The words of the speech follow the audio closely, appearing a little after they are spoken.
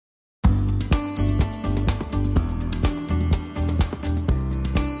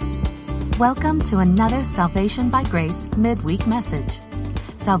Welcome to another Salvation by Grace midweek message.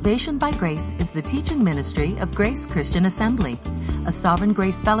 Salvation by Grace is the teaching ministry of Grace Christian Assembly, a Sovereign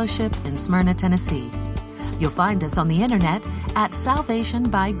Grace Fellowship in Smyrna, Tennessee. You'll find us on the internet at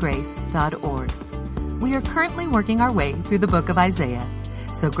salvationbygrace.org. We are currently working our way through the book of Isaiah,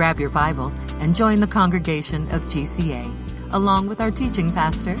 so grab your Bible and join the congregation of GCA, along with our teaching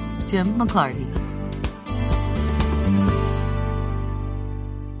pastor, Jim McClarty.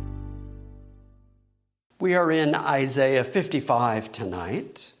 We are in Isaiah 55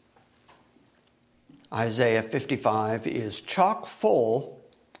 tonight. Isaiah 55 is chock full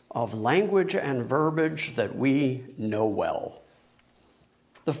of language and verbiage that we know well.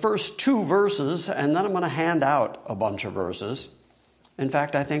 The first two verses, and then I'm going to hand out a bunch of verses. In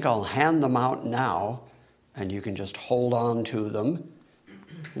fact, I think I'll hand them out now, and you can just hold on to them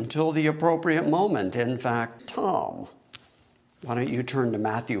until the appropriate moment. In fact, Tom, why don't you turn to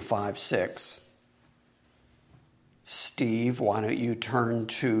Matthew 5:6? Steve, why don't you turn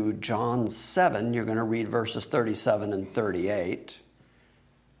to John 7? You're going to read verses 37 and 38.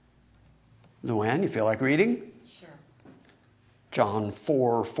 Luann, you feel like reading? Sure. John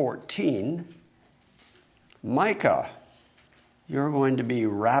 4:14. Micah, you're going to be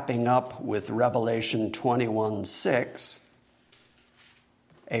wrapping up with Revelation 21:6.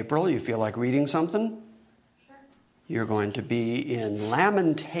 April, you feel like reading something? Sure. You're going to be in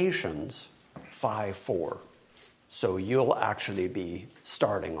Lamentations 5:4. So you'll actually be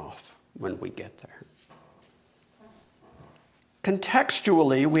starting off when we get there.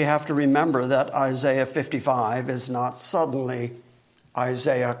 Contextually, we have to remember that Isaiah 55 is not suddenly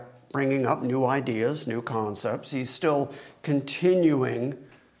Isaiah bringing up new ideas, new concepts. He's still continuing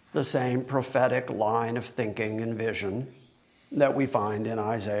the same prophetic line of thinking and vision that we find in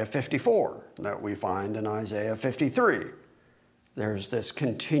Isaiah 54, that we find in Isaiah 53. There's this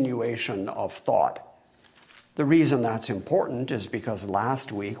continuation of thought. The reason that's important is because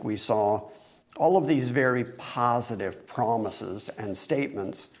last week we saw all of these very positive promises and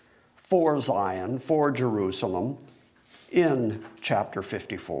statements for Zion, for Jerusalem, in chapter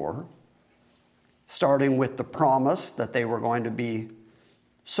 54, starting with the promise that they were going to be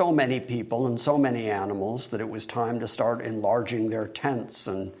so many people and so many animals that it was time to start enlarging their tents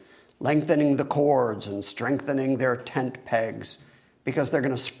and lengthening the cords and strengthening their tent pegs, because they're going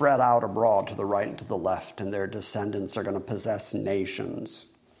to spread out abroad to the right and to the left, and their descendants are going to possess nations.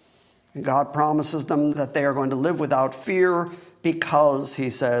 And God promises them that they are going to live without fear because, he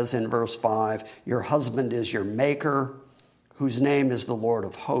says in verse 5, your husband is your maker, whose name is the Lord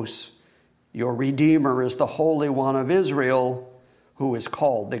of hosts. Your Redeemer is the Holy One of Israel, who is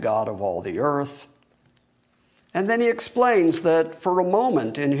called the God of all the earth. And then he explains that for a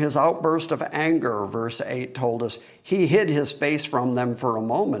moment in his outburst of anger, verse 8 told us, he hid his face from them for a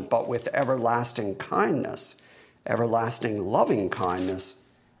moment, but with everlasting kindness, everlasting loving kindness,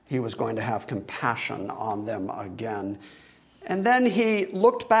 he was going to have compassion on them again. And then he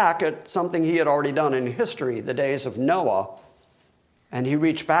looked back at something he had already done in history, the days of Noah, and he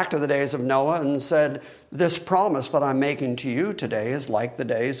reached back to the days of Noah and said, this promise that I'm making to you today is like the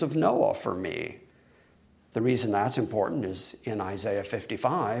days of Noah for me. The reason that's important is in Isaiah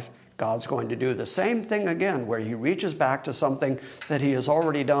 55, God's going to do the same thing again, where he reaches back to something that he has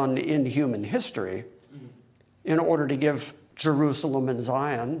already done in human history in order to give Jerusalem and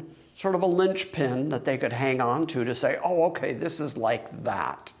Zion sort of a linchpin that they could hang on to say, oh, okay, this is like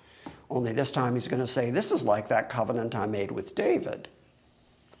that. Only this time he's going to say, this is like that covenant I made with David.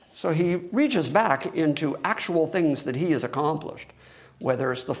 So he reaches back into actual things that he has accomplished,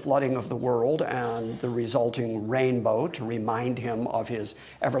 whether it's the flooding of the world and the resulting rainbow to remind him of his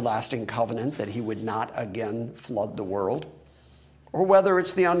everlasting covenant that he would not again flood the world, or whether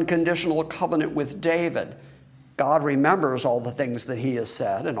it's the unconditional covenant with David. God remembers all the things that he has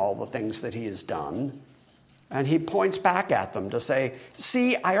said and all the things that he has done, and he points back at them to say,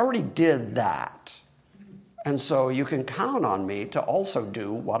 see, I already did that, and so you can count on me to also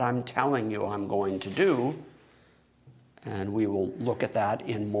do what I'm telling you I'm going to do. And we will look at that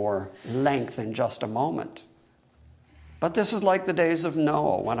in more length in just a moment. But this is like the days of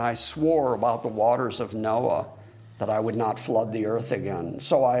Noah, when I swore about the waters of Noah that I would not flood the earth again.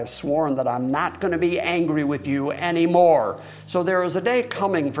 So I have sworn that I'm not going to be angry with you anymore. So there is a day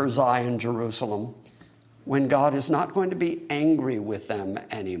coming for Zion, Jerusalem, when God is not going to be angry with them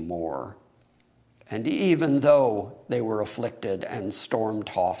anymore. And even though they were afflicted and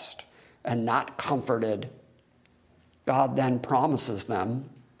storm-tossed and not comforted, God then promises them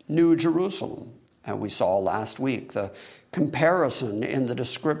New Jerusalem. And we saw last week the comparison in the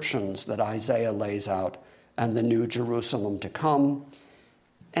descriptions that Isaiah lays out and the New Jerusalem to come.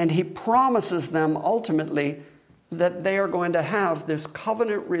 And he promises them ultimately that they are going to have this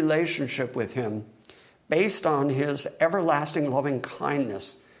covenant relationship with him based on his everlasting loving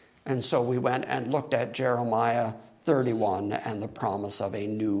kindness. And so we went and looked at Jeremiah 31 and the promise of a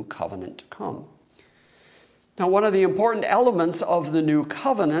new covenant to come. Now, one of the important elements of the new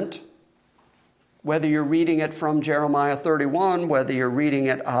covenant, whether you're reading it from Jeremiah 31, whether you're reading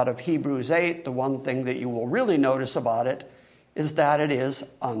it out of Hebrews 8, the one thing that you will really notice about it is that it is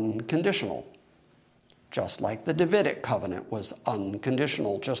unconditional. Just like the Davidic covenant was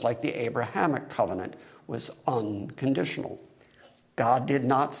unconditional, just like the Abrahamic covenant was unconditional. God did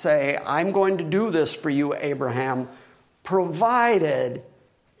not say, I'm going to do this for you, Abraham, provided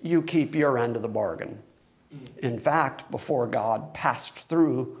you keep your end of the bargain. In fact, before God passed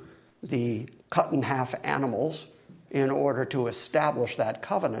through the cut-in-half animals in order to establish that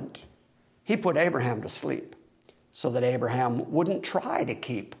covenant, he put Abraham to sleep so that Abraham wouldn't try to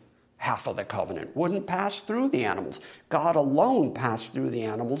keep half of the covenant, wouldn't pass through the animals. God alone passed through the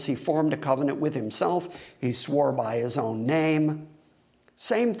animals. He formed a covenant with himself. He swore by his own name.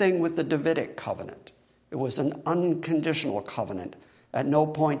 Same thing with the Davidic covenant. It was an unconditional covenant. At no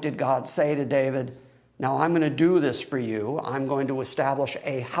point did God say to David, now I'm going to do this for you. I'm going to establish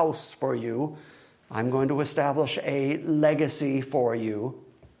a house for you. I'm going to establish a legacy for you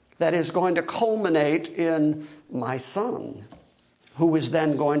that is going to culminate in my son, who is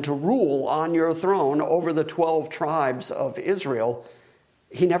then going to rule on your throne over the 12 tribes of Israel.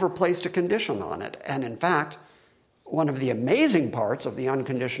 He never placed a condition on it. And in fact, one of the amazing parts of the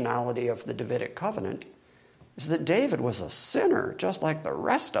unconditionality of the Davidic covenant is that David was a sinner just like the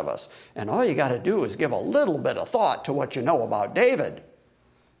rest of us. And all you got to do is give a little bit of thought to what you know about David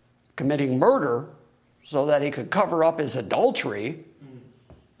committing murder so that he could cover up his adultery.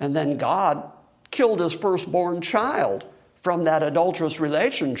 And then God killed his firstborn child from that adulterous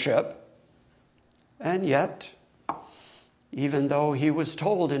relationship. And yet, even though he was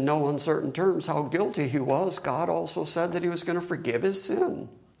told in no uncertain terms how guilty he was, God also said that he was going to forgive his sin.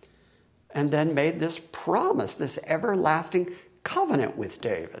 And then made this promise, this everlasting covenant with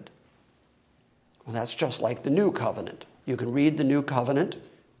David. Well, that's just like the new covenant. You can read the new covenant,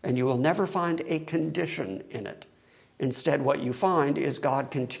 and you will never find a condition in it. Instead, what you find is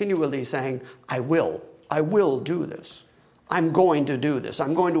God continually saying, I will do this. I'm going to do this.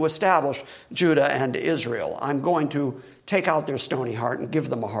 I'm going to establish Judah and Israel. I'm going to take out their stony heart and give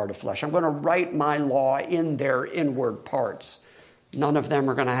them a heart of flesh. I'm going to write my law in their inward parts. None of them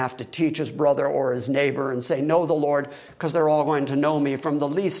are going to have to teach his brother or his neighbor and say, know the Lord, because they're all going to know me from the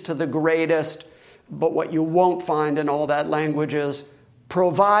least to the greatest. But what you won't find in all that language is,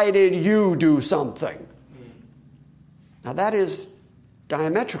 provided you do something. Now that is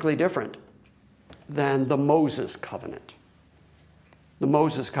diametrically different than the Moses covenant. The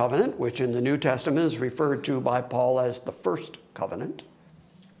Moses covenant, which in the New Testament is referred to by Paul as the first covenant,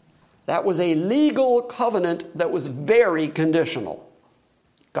 that was a legal covenant that was very conditional.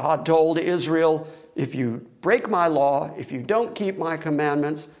 God told Israel, if you break my law, if you don't keep my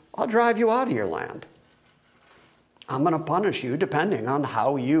commandments, I'll drive you out of your land. I'm going to punish you depending on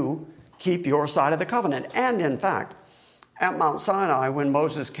how you keep your side of the covenant. And in fact, at Mount Sinai, when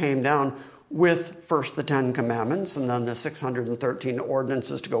Moses came down with first the 10 commandments and then the 613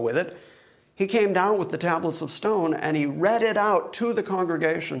 ordinances to go with it, he came down with the tablets of stone and he read it out to the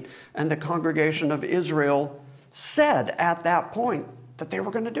congregation, and the congregation of Israel said at that point that they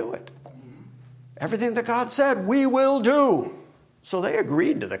were going to do it. Everything that God said, we will do. So they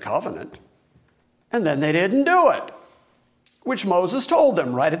agreed to the covenant, and then they didn't do it, which Moses told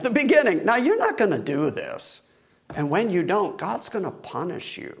them right at the beginning. Now, you're not going to do this. And when you don't, God's going to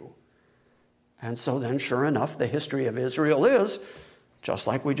punish you. And so then, sure enough, the history of Israel is, just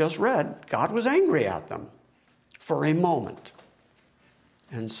like we just read, God was angry at them for a moment.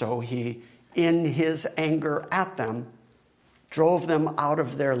 And so he, in his anger at them, drove them out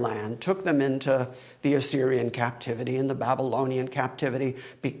of their land, took them into the Assyrian captivity and the Babylonian captivity,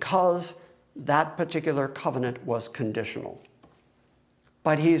 because that particular covenant was conditional.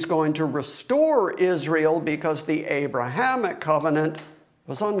 But he's going to restore Israel because the Abrahamic covenant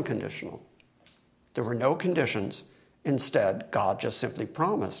was unconditional. There were no conditions. Instead, God just simply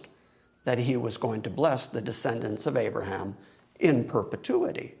promised that he was going to bless the descendants of Abraham in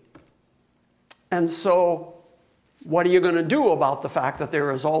perpetuity. And so, what are you going to do about the fact that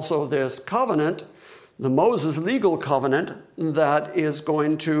there is also this covenant, the Moses legal covenant, that is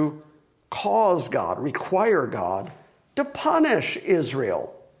going to cause God, require God, to punish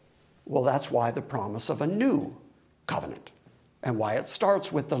Israel? Well, that's why the promise of a new covenant, and why it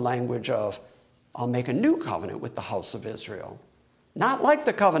starts with the language of, I'll make a new covenant with the house of Israel. Not like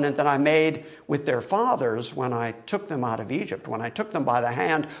the covenant that I made with their fathers when I took them out of Egypt, when I took them by the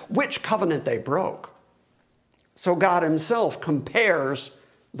hand, which covenant they broke. So God himself compares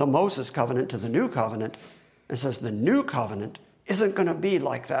the Moses covenant to the new covenant and says the new covenant isn't going to be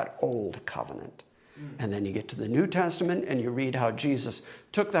like that old covenant. And then you get to the New Testament and you read how Jesus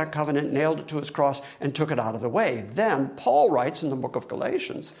took that covenant, nailed it to his cross, and took it out of the way. Then Paul writes in the book of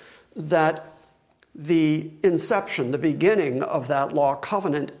Galatians that the inception, the beginning of that law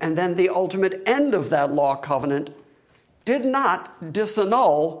covenant, and then the ultimate end of that law covenant did not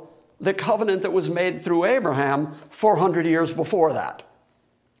disannul the covenant that was made through Abraham 400 years before that.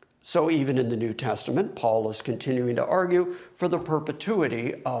 So even in the New Testament, Paul is continuing to argue for the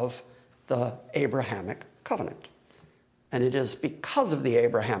perpetuity of the Abrahamic covenant. And it is because of the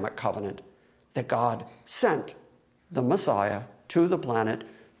Abrahamic covenant that God sent the Messiah to the planet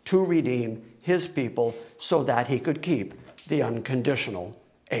to redeem his people so that he could keep the unconditional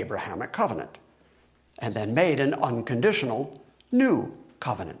Abrahamic covenant, and then made an unconditional new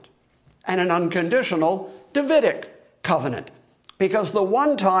covenant and an unconditional Davidic covenant. Because the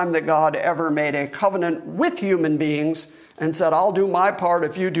one time that God ever made a covenant with human beings and said, I'll do my part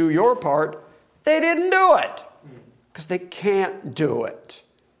if you do your part, they didn't do it because they can't do it.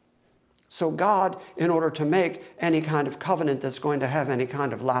 So God, in order to make any kind of covenant that's going to have any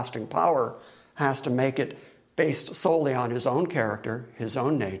kind of lasting power, has to make it based solely on his own character, his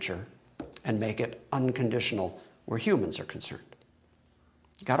own nature, and make it unconditional where humans are concerned.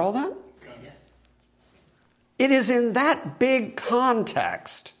 Got all that? Yes. It is in that big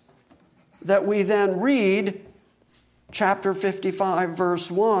context that we then read chapter 55,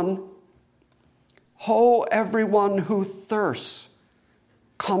 verse 1, Ho, everyone who thirsts,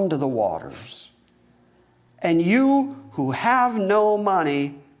 come to the waters. And you who have no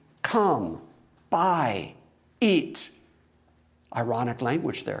money, come, buy, eat. Ironic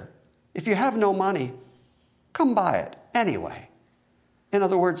language there. If you have no money, come buy it anyway. In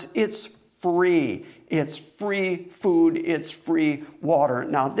other words, it's free. It's free food. It's free water.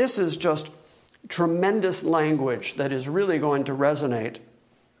 Now, this is just tremendous language that is really going to resonate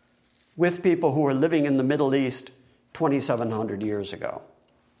with people who are living in the Middle East 2,700 years ago.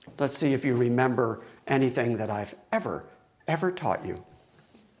 Let's see if you remember anything that I've ever taught you.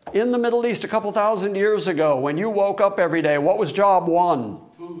 In the Middle East a couple thousand years ago, when you woke up every day, what was job one?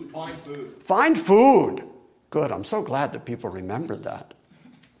 Food. Find food. Find food. Good. I'm so glad that people remembered that.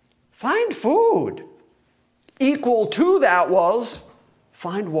 Find food. Equal to that was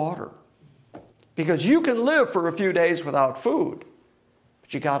find water. Because you can live for a few days without food,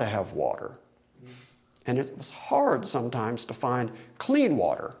 but you got to have water. And it was hard sometimes to find clean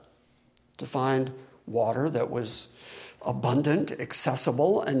water, to find water that was abundant,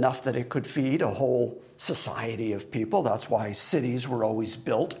 accessible, enough that it could feed a whole society of people. That's why cities were always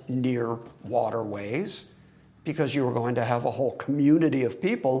built near waterways, because you were going to have a whole community of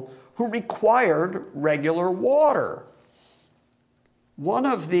people who required regular water. One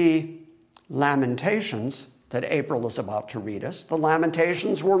of the Lamentations that April is about to read us, the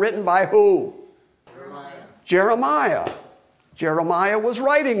Lamentations were written by who? Jeremiah. Jeremiah was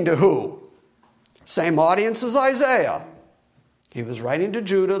writing to who? Same audience as Isaiah. He was writing to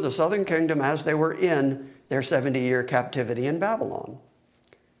Judah, the southern kingdom, as they were in their 70-year captivity in Babylon.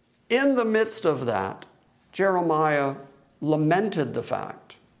 In the midst of that, Jeremiah lamented the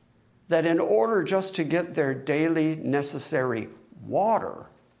fact that in order just to get their daily necessary water,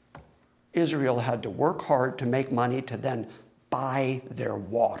 Israel had to work hard to make money to then buy their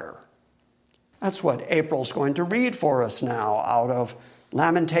water. That's what April's going to read for us now out of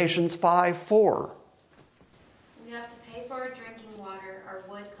Lamentations 5:4. We have to pay for our drinking water. Our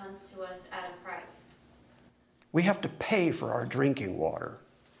wood comes to us at a price. We have to pay for our drinking water.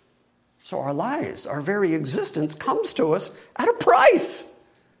 So our lives, our very existence comes to us at a price.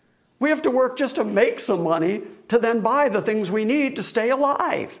 We have to work just to make some money to then buy the things we need to stay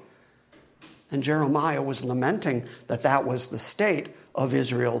alive. And Jeremiah was lamenting that that was the state of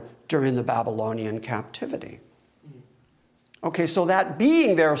Israel during the Babylonian captivity. Okay, so that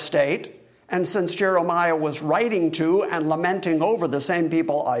being their state, and since Jeremiah was writing to and lamenting over the same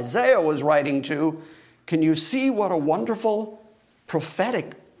people Isaiah was writing to, can you see what a wonderful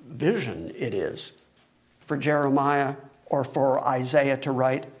prophetic vision it is for Jeremiah or for Isaiah to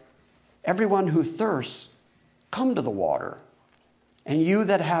write, everyone who thirsts, come to the water. And you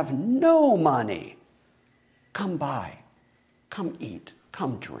that have no money, come buy, come eat,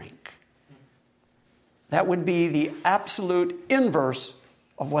 come drink. That would be the absolute inverse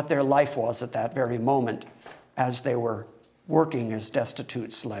of what their life was at that very moment as they were working as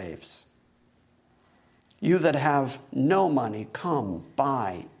destitute slaves. You that have no money, come,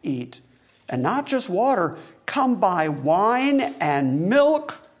 buy, eat. And not just water, come buy wine and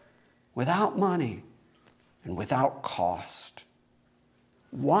milk without money and without cost.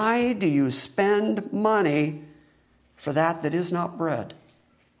 Why do you spend money for that is not bread?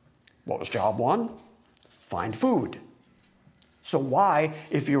 What was job one? Find food. So why,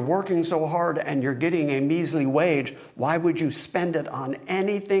 if you're working so hard and you're getting a measly wage, why would you spend it on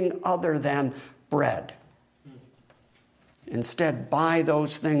anything other than bread? Instead, buy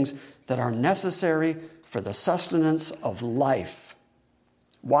those things that are necessary for the sustenance of life.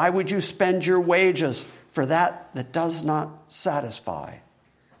 Why would you spend your wages for that does not satisfy?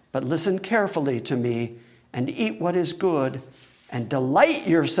 But listen carefully to me and eat what is good and delight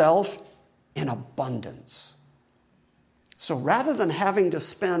yourself in abundance. So rather than having to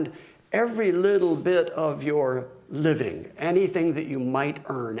spend every little bit of your living, anything that you might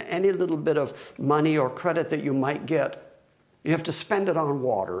earn, any little bit of money or credit that you might get, you have to spend it on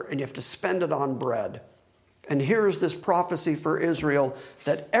water and you have to spend it on bread. And here's this prophecy for Israel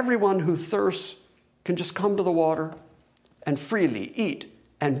that everyone who thirsts can just come to the water and freely eat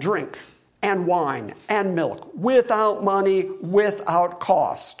and drink and wine and milk without money, without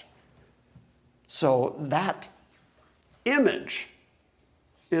cost. So that image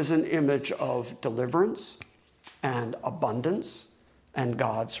is an image of deliverance and abundance and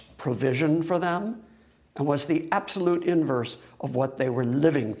God's provision for them, and was the absolute inverse of what they were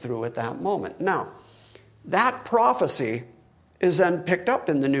living through at that moment. Now, that prophecy is then picked up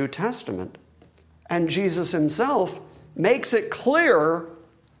in the New Testament, and Jesus himself makes it clear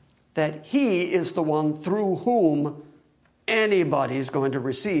that he is the one through whom anybody's going to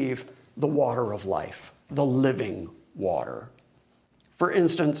receive the water of life, the living water. For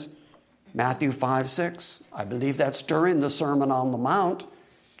instance, Matthew 5:6, I believe that's during the Sermon on the Mount,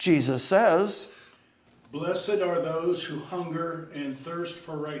 Jesus says, "Blessed are those who hunger and thirst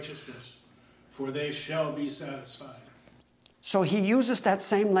for righteousness, for they shall be satisfied." So he uses that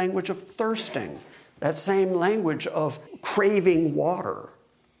same language of thirsting, that same language of craving water.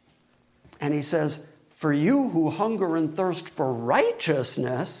 And he says, for you who hunger and thirst for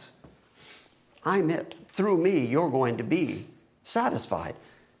righteousness, I'm it. Through me, you're going to be satisfied.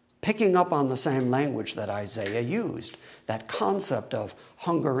 Picking up on the same language that Isaiah used, that concept of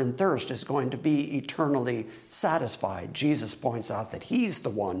hunger and thirst is going to be eternally satisfied. Jesus points out that he's the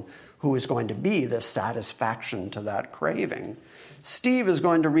one who is going to be the satisfaction to that craving. Steve is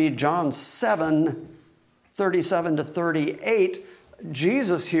going to read John 7:37 to 38.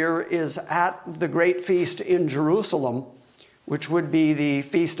 Jesus here is at the great feast in Jerusalem, which would be the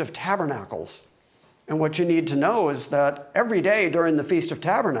Feast of Tabernacles. And what you need to know is that every day during the Feast of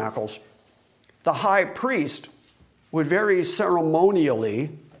Tabernacles, the high priest would very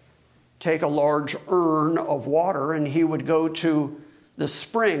ceremonially take a large urn of water and he would go to the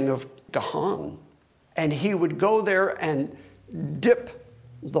spring of Gihon. And he would go there and dip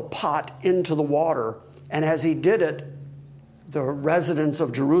the pot into the water. And as he did it, the residents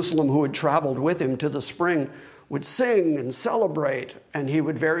of Jerusalem who had traveled with him to the spring would sing and celebrate, and he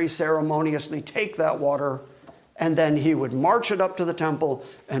would very ceremoniously take that water, and then he would march it up to the temple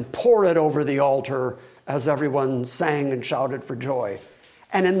and pour it over the altar as everyone sang and shouted for joy.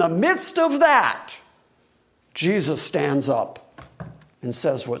 And in the midst of that, Jesus stands up and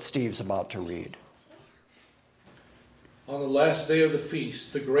says what Steve's about to read. On the last day of the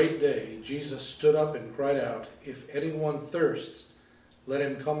feast, the great day, Jesus stood up and cried out, "If anyone thirsts, let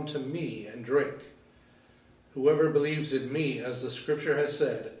him come to me and drink. Whoever believes in me, as the scripture has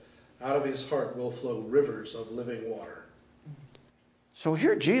said, out of his heart will flow rivers of living water." So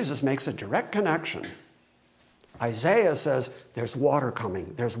here Jesus makes a direct connection. Isaiah says there's water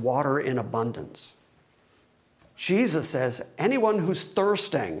coming. There's water in abundance. Jesus says anyone who's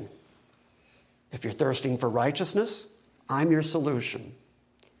thirsting, if you're thirsting for righteousness, I'm your solution.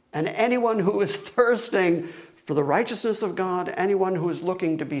 And anyone who is thirsting for the righteousness of God, anyone who is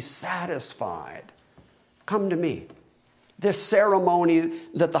looking to be satisfied, come to me. This ceremony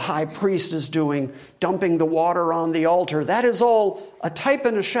that the high priest is doing, dumping the water on the altar, that is all a type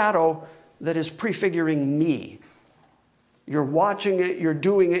and a shadow that is prefiguring me. You're watching it, you're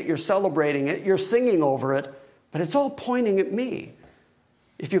doing it, you're celebrating it, you're singing over it, but it's all pointing at me.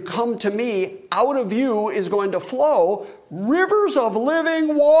 If you come to me, out of you is going to flow rivers of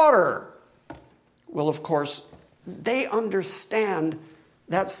living water. Well, of course, they understand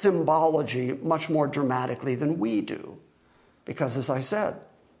that symbology much more dramatically than we do. Because as I said,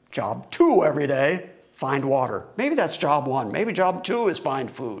 job 2 every day, find water. Maybe that's job 1. Maybe job 2 is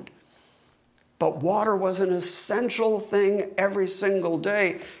find food. But water was an essential thing every single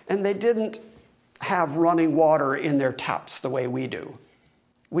day. And they didn't have running water in their taps the way we do.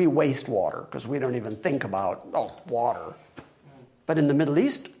 We waste water because we don't even think about, water. But in the Middle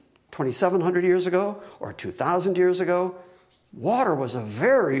East, 2,700 years ago or 2,000 years ago, water was a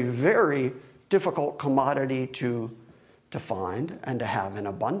very, very difficult commodity to find and to have in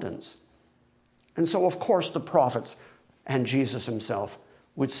abundance. And so, of course, the prophets and Jesus himself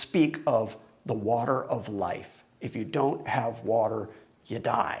would speak of the water of life. If you don't have water, you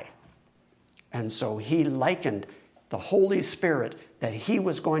die. And so he likened the Holy Spirit that he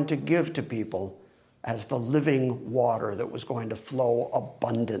was going to give to people as the living water that was going to flow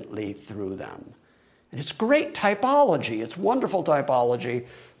abundantly through them. And it's great typology. It's wonderful typology.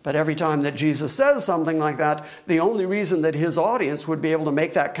 But every time that Jesus says something like that, the only reason that his audience would be able to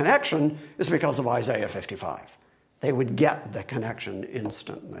make that connection is because of Isaiah 55. They would get the connection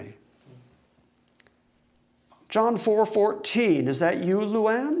instantly. John 4:14, is that you,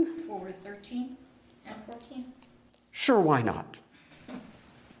 Luann? 4:13 and 14. Sure, why not?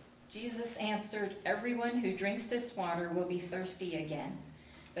 Jesus answered, "Everyone who drinks this water will be thirsty again,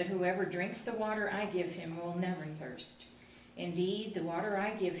 but whoever drinks the water I give him will never thirst. Indeed, the water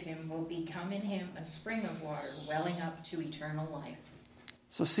I give him will become in him a spring of water welling up to eternal life."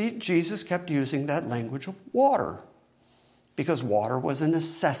 So see, Jesus kept using that language of water because water was a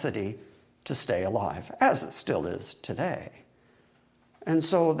necessity to stay alive, as it still is today. And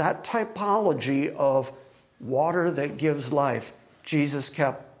so that typology of water that gives life, Jesus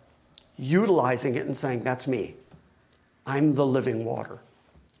kept utilizing it and saying, that's me. I'm the living water.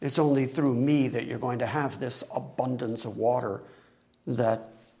 It's only through me that you're going to have this abundance of water that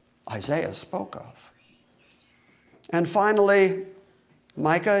Isaiah spoke of. And finally,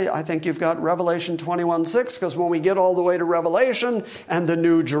 Micah, I think you've got Revelation 21:6, because when we get all the way to Revelation and the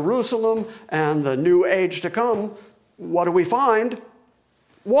new Jerusalem and the new age to come, what do we find?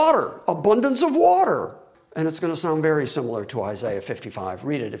 Water, abundance of water. And it's going to sound very similar to Isaiah 55.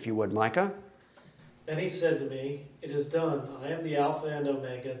 Read it if you would, Micah. And he said to me, "It is done. I am the Alpha and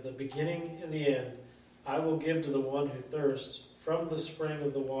Omega, the beginning and the end. I will give to the one who thirsts from the spring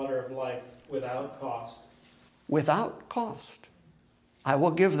of the water of life without cost." Without cost. I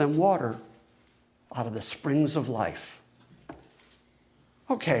will give them water out of the springs of life.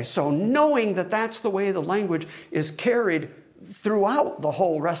 Okay, so knowing that that's the way the language is carried throughout the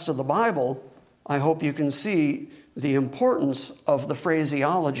whole rest of the Bible, I hope you can see the importance of the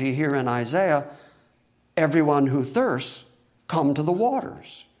phraseology here in Isaiah. Everyone who thirsts, come to the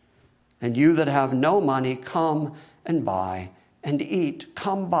waters. And you that have no money, come and buy and eat.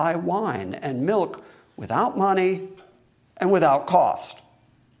 Come buy wine and milk without money and without cost.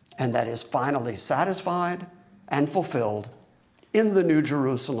 And that is finally satisfied and fulfilled in the New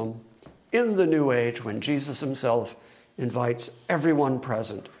Jerusalem, in the new age, when Jesus himself invites everyone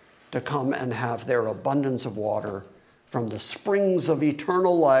present to come and have their abundance of water from the springs of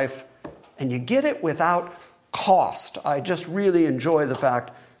eternal life. And you get it without cost. I just really enjoy the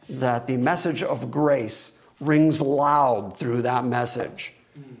fact that the message of grace rings loud through that message.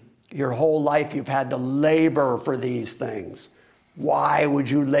 Your whole life you've had to labor for these things. Why would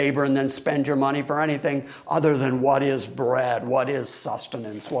you labor and then spend your money for anything other than what is bread, what is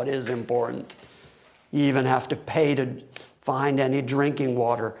sustenance, what is important? You even have to pay to find any drinking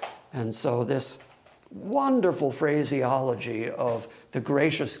water. And so this wonderful phraseology of the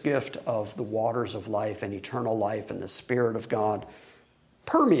gracious gift of the waters of life and eternal life and the Spirit of God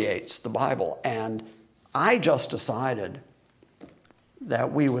permeates the Bible. And I just decided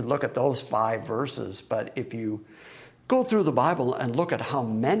that we would look at those 5 verses, but if you go through the Bible and look at how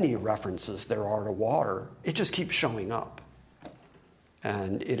many references there are to water, it just keeps showing up.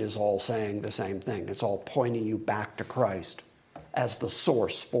 And it is all saying the same thing. It's all pointing you back to Christ as the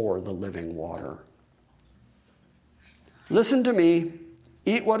source for the living water. Listen to me,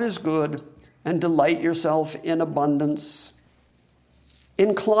 eat what is good, and delight yourself in abundance.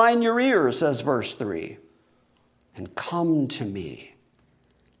 Incline your ear, says verse 3, and come to me.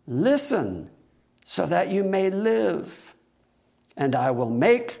 Listen so that you may live, and I will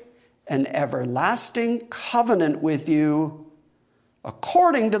make an everlasting covenant with you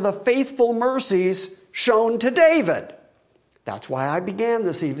according to the faithful mercies shown to David. That's why I began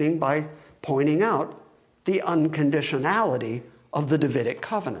this evening by pointing out the unconditionality of the Davidic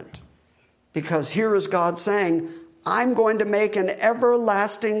covenant. Because here is God saying, I'm going to make an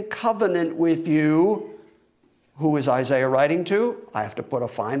everlasting covenant with you. Who is Isaiah writing to? I have to put a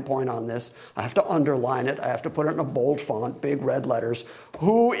fine point on this. I have to underline it. I have to put it in a bold font, big red letters.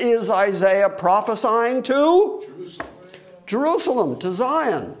 Who is Isaiah prophesying to? Jerusalem, to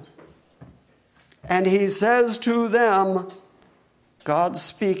Zion. And he says to them, God's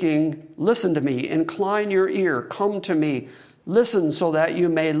speaking, listen to me, incline your ear, come to me, listen so that you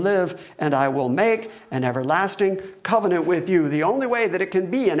may live, and I will make an everlasting covenant with you. The only way that it can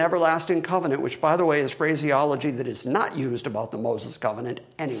be an everlasting covenant, which by the way is phraseology that is not used about the Moses covenant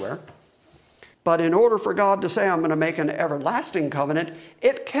anywhere. But in order for God to say, I'm going to make an everlasting covenant,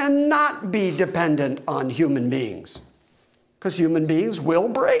 it cannot be dependent on human beings. Because human beings will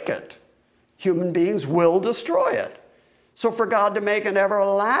break it. Human beings will destroy it. So for God to make an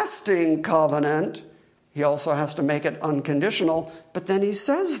everlasting covenant, he also has to make it unconditional. But then he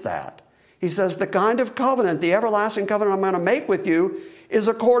says that. He says the kind of covenant, the everlasting covenant I'm going to make with you, is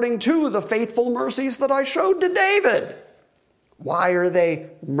according to the faithful mercies that I showed to David. Why are they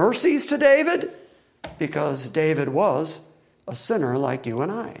mercies to David? Because David was a sinner like you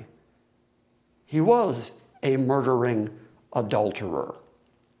and I. He was a murdering adulterer.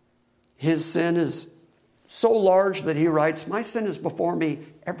 His sin is so large that he writes, my sin is before me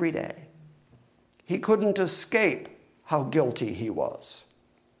every day. He couldn't escape how guilty he was.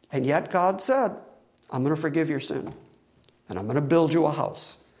 And yet God said, I'm going to forgive your sin. And I'm going to build you a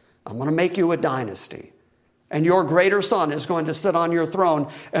house. I'm going to make you a dynasty. And your greater son is going to sit on your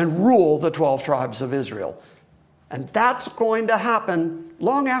throne and rule the 12 tribes of Israel. And that's going to happen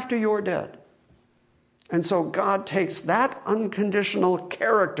long after you're dead. And so God takes that unconditional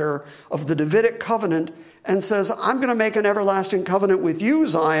character of the Davidic covenant and says, I'm going to make an everlasting covenant with you,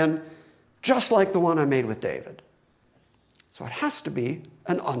 Zion, just like the one I made with David. So it has to be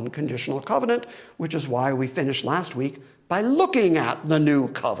an unconditional covenant, which is why we finished last week by looking at the new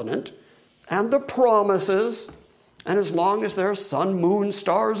covenant and the promises. And as long as there's sun, moon,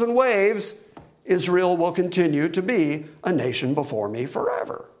 stars, and waves, Israel will continue to be a nation before me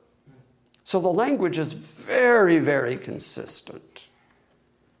forever. So the language is very, very consistent.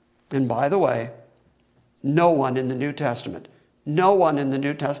 And by the way, no one in the New Testament,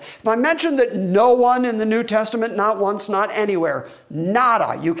 if I mention that no one in the New Testament, not once, not anywhere,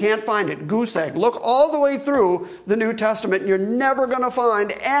 nada, you can't find it, goose egg. Look all the way through the New Testament, and you're never going to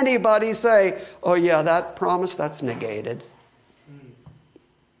find anybody say, oh yeah, that promise, that's negated.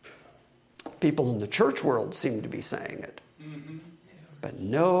 People in the church world seem to be saying it. Mm-hmm. But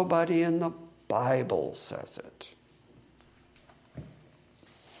nobody in the Bible says it.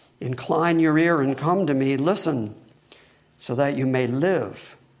 Incline your ear and come to me, listen, so that you may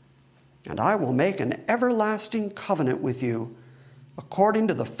live. And I will make an everlasting covenant with you, according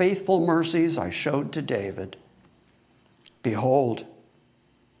to the faithful mercies I showed to David. Behold,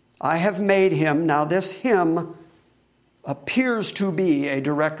 I have made him. Now this him appears to be a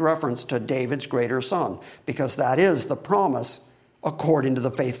direct reference to David's greater son, because that is the promise according to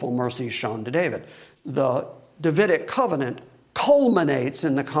the faithful mercies shown to David. The Davidic covenant culminates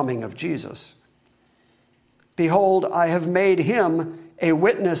in the coming of Jesus. Behold, I have made him a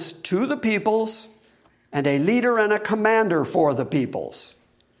witness to the peoples and a leader and a commander for the peoples.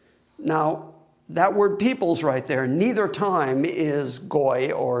 Now, that word peoples right there, neither time is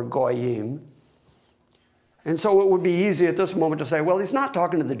goy or goyim. And so it would be easy at this moment to say, well, he's not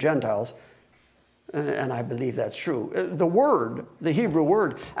talking to the Gentiles. And I believe that's true. The word, the Hebrew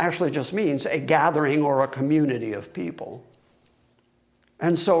word, actually just means a gathering or a community of people.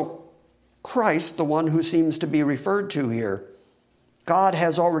 And so Christ, the one who seems to be referred to here, God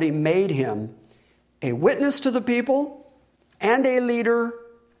has already made him a witness to the people and a leader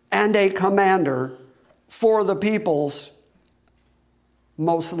and a commander for the peoples.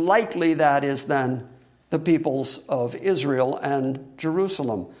 Most likely that is then the peoples of Israel and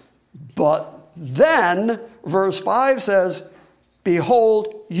Jerusalem. But then, verse 5 says,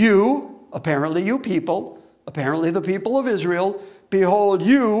 behold, you, apparently you people, apparently the people of Israel, behold,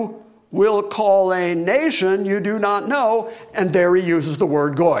 you will call a nation you do not know, and there he uses the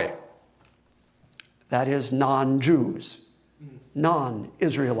word goy. That is non-Jews,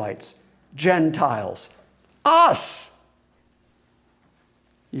 non-Israelites, Gentiles, us.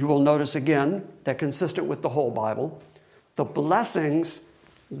 You will notice again that consistent with the whole Bible, the blessings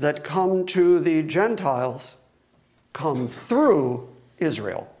that come to the Gentiles come through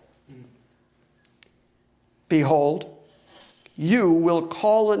Israel. Behold, you will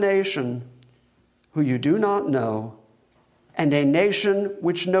call a nation who you do not know, and a nation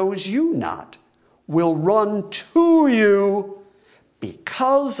which knows you not will run to you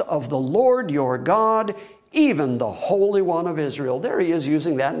because of the Lord your God, even the Holy One of Israel. There he is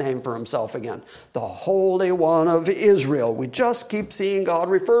using that name for himself again. The Holy One of Israel. We just keep seeing God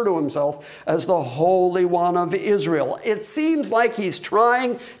refer to himself as the Holy One of Israel. It seems like he's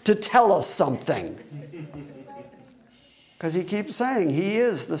trying to tell us something. Because he keeps saying he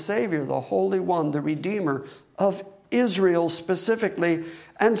is the Savior, the Holy One, the Redeemer of Israel specifically.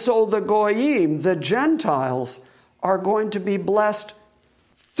 And so the Goyim, the Gentiles, are going to be blessed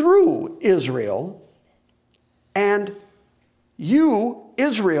through Israel. And you,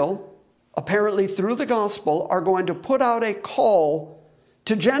 Israel, apparently through the gospel, are going to put out a call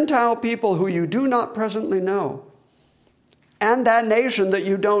to Gentile people who you do not presently know. And that nation that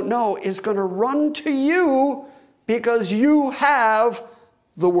you don't know is going to run to you because you have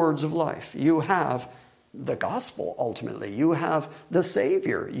the words of life. You have the gospel, ultimately. You have the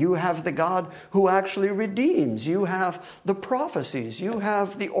Savior. You have the God who actually redeems. You have the prophecies. You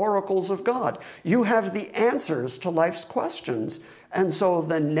have the oracles of God. You have the answers to life's questions. And so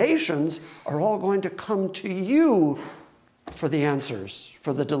the nations are all going to come to you for the answers,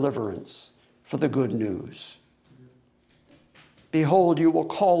 for the deliverance, for the good news. Behold, you will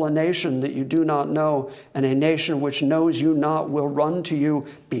call a nation that you do not know, and a nation which knows you not will run to you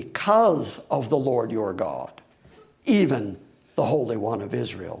because of the Lord your God, even the Holy One of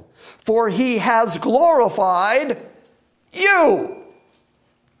Israel. For he has glorified you.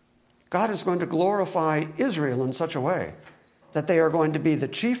 God is going to glorify Israel in such a way that they are going to be the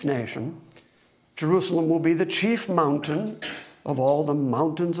chief nation. Jerusalem will be the chief mountain of all the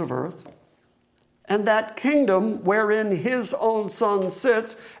mountains of earth. And that kingdom wherein his own Son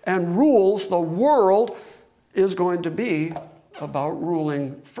sits and rules the world is going to be about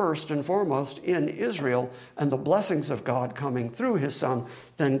ruling first and foremost in Israel, and the blessings of God coming through his Son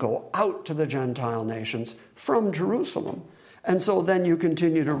then go out to the Gentile nations from Jerusalem. And so then you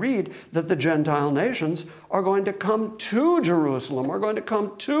continue to read that the Gentile nations are going to come to Jerusalem, are going to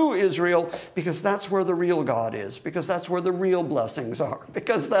come to Israel, because that's where the real God is, because that's where the real blessings are,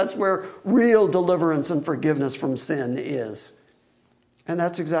 because that's where real deliverance and forgiveness from sin is. And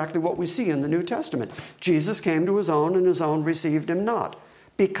that's exactly what we see in the New Testament. Jesus came to his own, and his own received him not,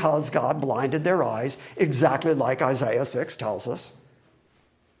 because God blinded their eyes, exactly like Isaiah 6 tells us.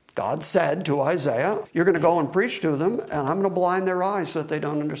 God said to Isaiah, you're going to go and preach to them, and I'm going to blind their eyes so that they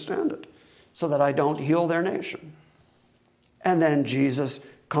don't understand it, so that I don't heal their nation. And then Jesus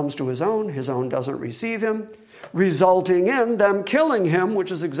comes to his own doesn't receive him, resulting in them killing him,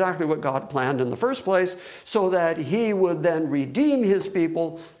 which is exactly what God planned in the first place, so that he would then redeem his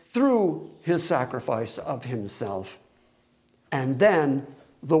people through his sacrifice of himself. And then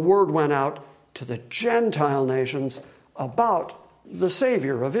the word went out to the Gentile nations about the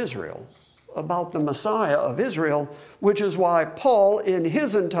Savior of Israel, about the Messiah of Israel, which is why Paul, in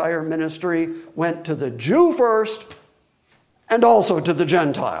his entire ministry, went to the Jew first and also to the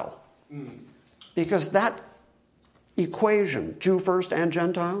Gentile. Because that equation, Jew first and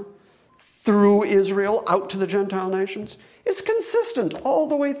Gentile, through Israel out to the Gentile nations, is consistent all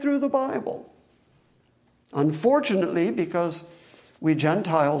the way through the Bible. Unfortunately, because we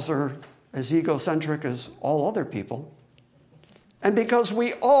Gentiles are as egocentric as all other people, and because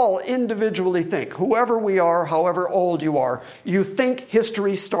we all individually think, whoever we are, however old you are, you think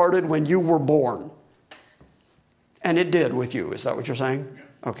history started when you were born. And it did with you. Is that what you're saying?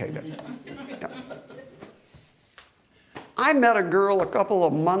 Okay, good. Yeah. I met a girl a couple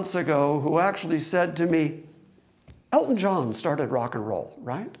of months ago who actually said to me, Elton John started rock and roll,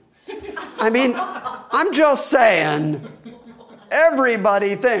 right? I mean, I'm just saying,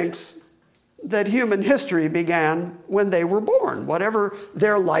 everybody thinks that human history began when they were born. Whatever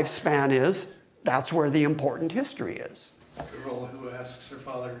their lifespan is, that's where the important history is. A girl who asks her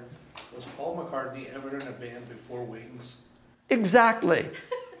father, was Paul McCartney ever in a band before Wings? Exactly.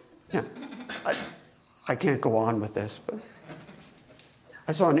 Yeah. I can't go on with this, but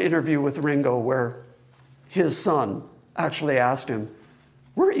I saw an interview with Ringo where his son actually asked him,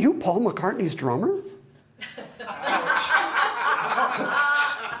 weren't you Paul McCartney's drummer?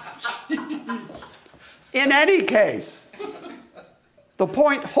 In any case, the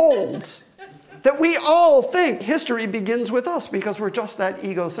point holds that we all think history begins with us because we're just that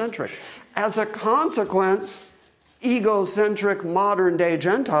egocentric. As a consequence, egocentric modern-day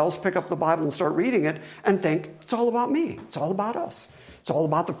Gentiles pick up the Bible and start reading it and think, it's all about me. It's all about us. It's all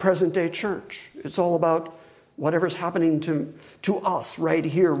about the present-day church. It's all about whatever's happening to us right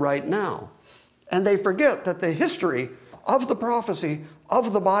here, right now. And they forget that the history of the prophecy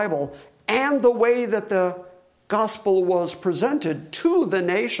of the Bible and the way that the gospel was presented to the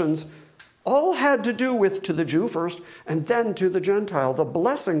nations all had to do with, to the Jew first, and then to the Gentile. The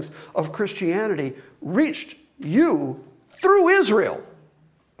blessings of Christianity reached you through Israel,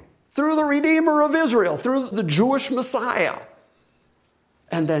 through the Redeemer of Israel, through the Jewish Messiah,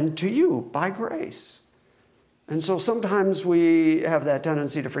 and then to you by grace. And so sometimes we have that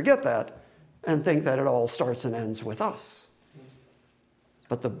tendency to forget that and think that it all starts and ends with us.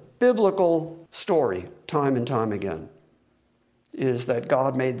 But the biblical story, time and time again, is that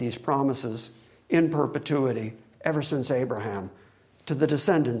God made these promises in perpetuity ever since Abraham to the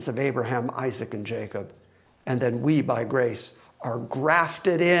descendants of Abraham, Isaac, and Jacob. And then we, by grace, are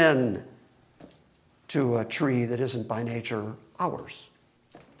grafted in to a tree that isn't by nature ours.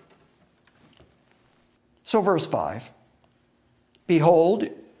 So verse 5, behold,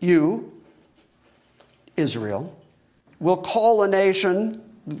 you, Israel, will call a nation,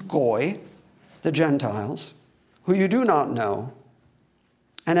 Goy, the Gentiles, who you do not know,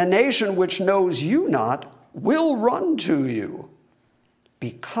 and a nation which knows you not will run to you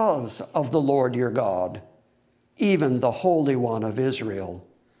because of the Lord your God, even the Holy One of Israel,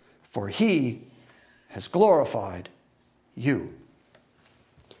 for he has glorified you.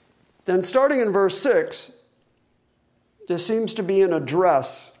 Then starting in verse 6, there seems to be an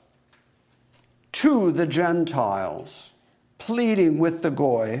address to the Gentiles, pleading with the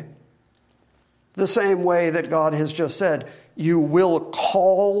Goy, the same way that God has just said, you will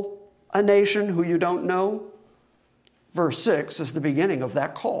call a nation who you don't know. Verse 6 is the beginning of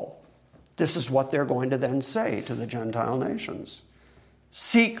that call. This is what they're going to then say to the Gentile nations.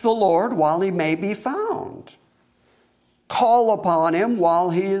 Seek the Lord while he may be found. Call upon him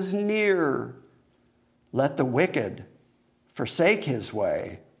while he is near. Let the wicked forsake his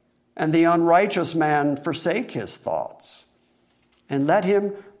way, and the unrighteous man forsake his thoughts. And let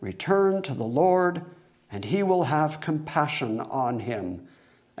him return to the Lord, and he will have compassion on him.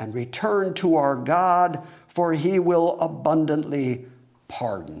 And return to our God, for he will abundantly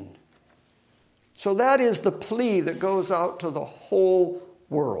pardon. So that is the plea that goes out to the whole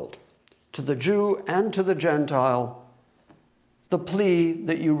world, to the Jew and to the Gentile, the plea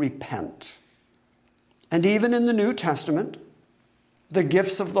that you repent. And even in the New Testament, the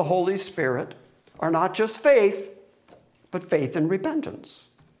gifts of the Holy Spirit are not just faith, but faith and repentance.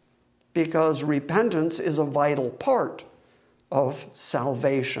 Because repentance is a vital part of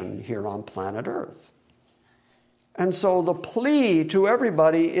salvation here on planet Earth. And so the plea to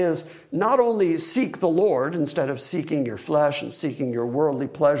everybody is not only seek the Lord instead of seeking your flesh and seeking your worldly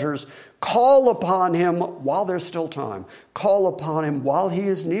pleasures, call upon him while there's still time. Call upon him while he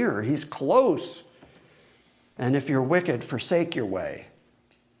is near. He's close. And if you're wicked, forsake your way.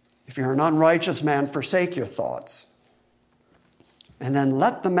 If you're an unrighteous man, forsake your thoughts. And then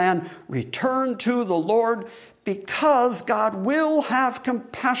let the man return to the Lord, because God will have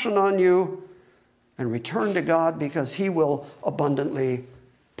compassion on you, and return to God because he will abundantly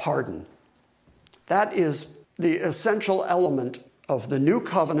pardon. That is the essential element of the New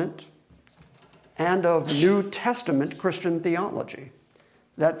Covenant and of New Testament Christian theology.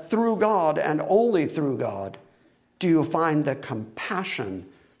 That through God and only through God do you find the compassion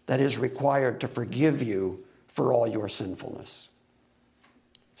that is required to forgive you for all your sinfulness.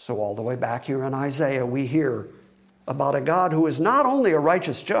 So all the way back here in Isaiah, we hear about a God who is not only a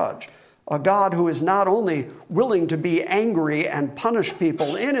righteous judge, a God who is not only willing to be angry and punish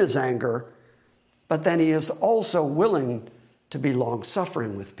people in his anger, but then he is also willing to be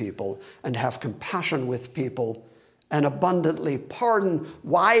long-suffering with people and have compassion with people and abundantly pardon.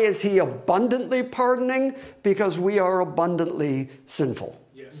 Why is he abundantly pardoning? Because we are abundantly sinful.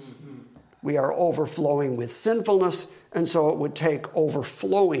 Yes. Mm-hmm. We are overflowing with sinfulness, and so it would take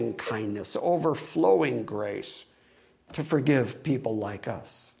overflowing kindness, overflowing grace to forgive people like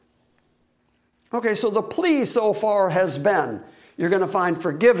us. Okay, so the plea so far has been, you're going to find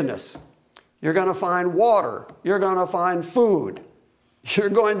forgiveness. You're going to find water. You're going to find food. You're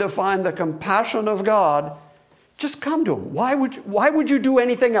going to find the compassion of God. Just come to him. Why would you do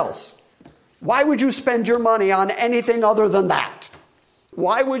anything else? Why would you spend your money on anything other than that?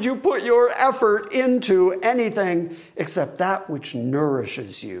 Why would you put your effort into anything except that which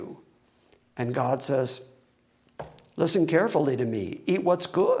nourishes you? And God says, listen carefully to me. Eat what's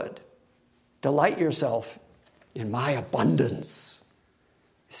good. Delight yourself in my abundance.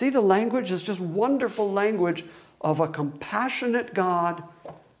 See, the language is just wonderful language of a compassionate God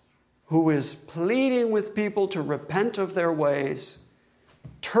who is pleading with people to repent of their ways,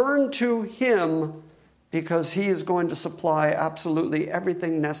 turn to him, because he is going to supply absolutely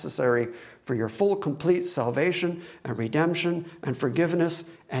everything necessary for your full, complete salvation and redemption and forgiveness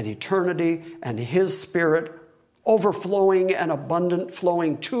and eternity, and his Spirit overflowing and abundant,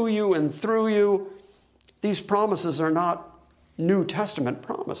 flowing to you and through you. These promises are not New Testament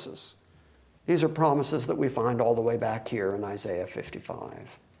promises. These are promises that we find all the way back here in Isaiah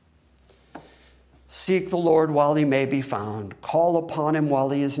 55. Seek the Lord while he may be found. Call upon him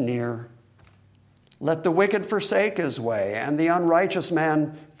while he is near. Let the wicked forsake his way, and the unrighteous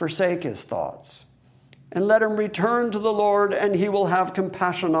man forsake his thoughts. And let him return to the Lord, and he will have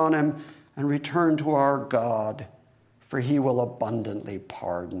compassion on him, and return to our God, for he will abundantly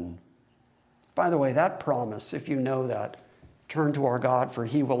pardon. By the way, that promise, if you know that, turn to our God, for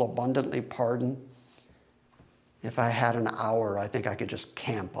he will abundantly pardon. If I had an hour, I think I could just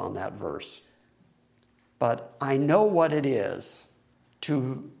camp on that verse. But I know what it is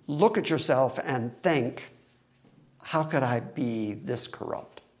to look at yourself and think, how could I be this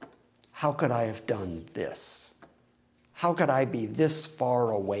corrupt? How could I have done this? How could I be this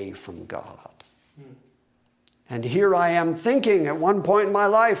far away from God? And here I am thinking at one point in my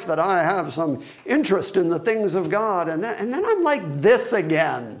life that I have some interest in the things of God, and then I'm like this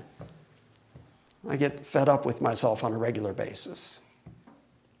again. I get fed up with myself on a regular basis.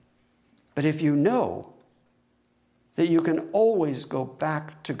 But if you know that you can always go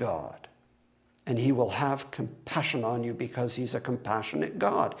back to God, and he will have compassion on you because he's a compassionate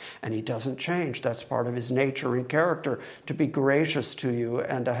God, and he doesn't change. That's part of his nature and character, to be gracious to you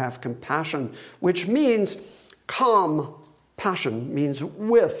and to have compassion, which means calm passion, means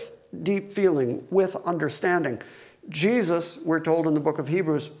with deep feeling, with understanding. Jesus, we're told in the book of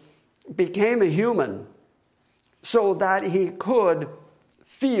Hebrews, became a human so that he could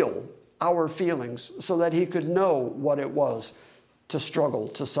feel our feelings, so that he could know what it was to struggle,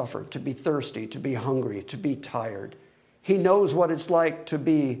 to suffer, to be thirsty, to be hungry, to be tired. He knows what it's like to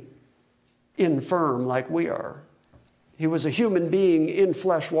be infirm like we are. He was a human being in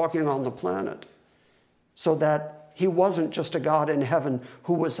flesh walking on the planet, so that he wasn't just a God in heaven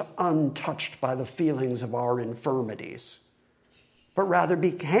who was untouched by the feelings of our infirmities, but rather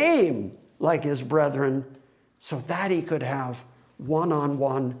became like his brethren so that he could have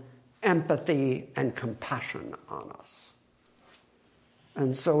one-on-one empathy and compassion on us.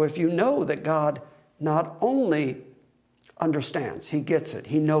 And so if you know that God not only understands, he gets it,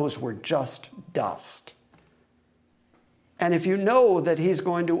 he knows we're just dust. And if you know that he's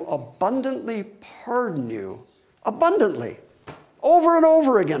going to abundantly pardon you, abundantly, over and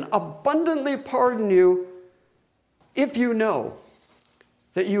over again, abundantly pardon you, if you know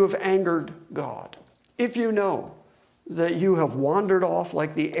that you have angered God, if you know that you have wandered off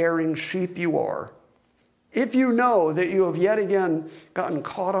like the erring sheep you are, if you know that you have yet again gotten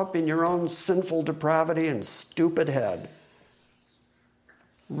caught up in your own sinful depravity and stupid head,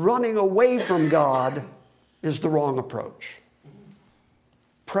 running away from God is the wrong approach.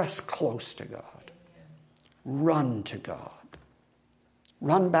 Press close to God. Run to God.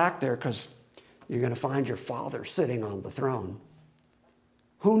 Run back there, because you're going to find your Father sitting on the throne,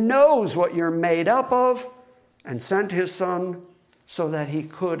 who knows what you're made up of, and sent his Son so that he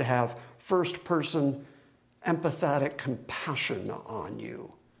could have first-person empathetic compassion on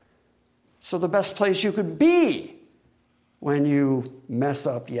you. So the best place you could be when you mess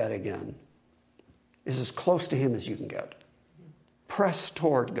up yet again is as close to him as you can get. Press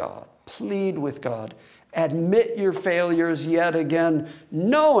toward God. Plead with God. Admit your failures yet again,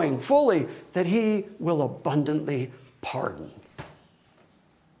 knowing fully that he will abundantly pardon.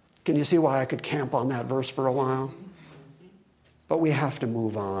 Can you see why I could camp on that verse for a while? But we have to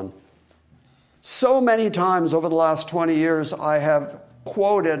move on. So many times over the last 20 years, I have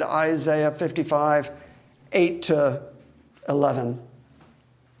quoted Isaiah 55, 8 to 11,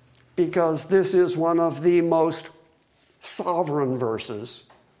 because this is one of the most sovereign verses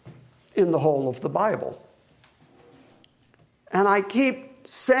in the whole of the Bible. And I keep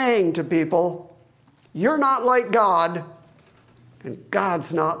saying to people, you're not like God, and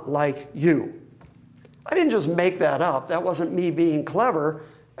God's not like you. I didn't just make that up. That wasn't me being clever.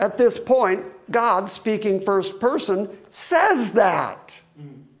 At this point, God, speaking first person, says that.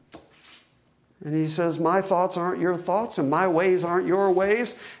 And he says, my thoughts aren't your thoughts, and my ways aren't your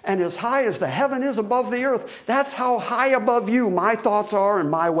ways. And as high as the heaven is above the earth, that's how high above you my thoughts are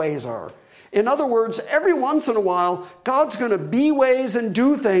and my ways are. In other words, every once in a while, God's going to be ways and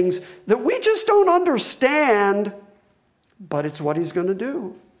do things that we just don't understand, but it's what he's going to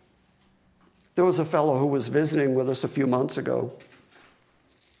do. There was a fellow who was visiting with us a few months ago,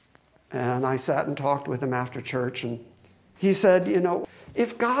 and I sat and talked with him after church, and he said,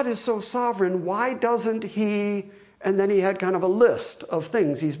 if God is so sovereign, why doesn't he... And then he had kind of a list of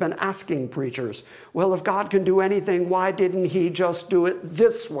things he's been asking preachers. Well, if God can do anything, why didn't he just do it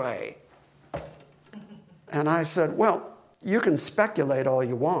this way? And I said, well, you can speculate all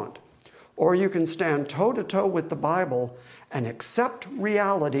you want, or you can stand toe-to-toe with the Bible and accept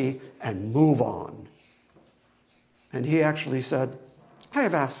reality and move on. And he actually said, I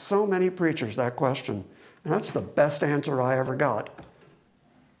have asked so many preachers that question, and that's the best answer I ever got.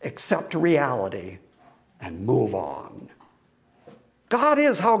 Accept reality and move on. God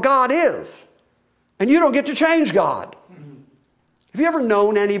is how God is. And you don't get to change God. Have you ever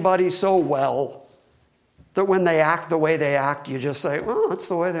known anybody so well that when they act the way they act, you just say, well, that's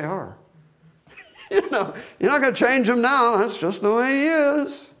the way they are. You're not going to change him now. That's just the way he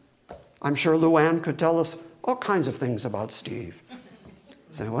is. I'm sure Luann could tell us all kinds of things about Steve.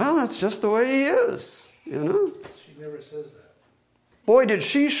 Say, well, that's just the way he is, She never says that. Boy, did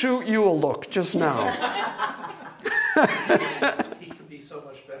she shoot you a look just now. He could be so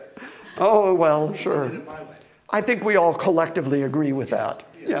much better. Oh, well, sure. I did it my way. I think we all collectively agree with that.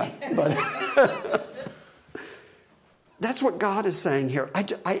 Yeah, but that's what God is saying here.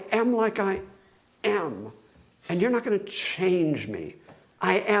 I am like I am, and you're not going to change me.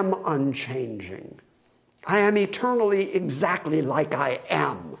 I am unchanging. I am eternally exactly like I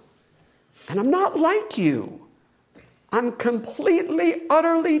am. And I'm not like you. I'm completely,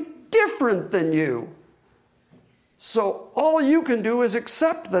 utterly different than you. So all you can do is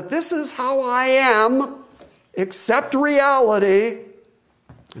accept that this is how I am, accept reality,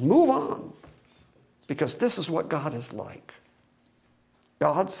 and move on. Because this is what God is like.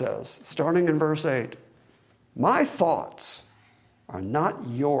 God says, starting in verse 8, my thoughts are not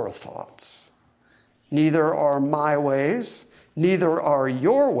your thoughts. Neither are my ways, neither are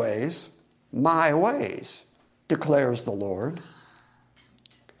your ways my ways, declares the Lord.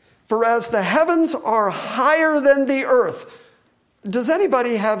 For as the heavens are higher than the earth. Does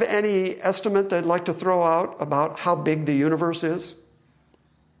anybody have any estimate they'd like to throw out about how big the universe is?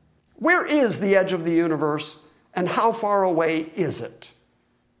 Where is the edge of the universe, and how far away is it?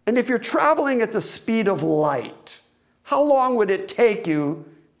 And if you're traveling at the speed of light, how long would it take you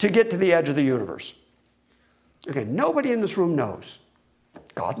to get to the edge of the universe? Okay, nobody in this room knows.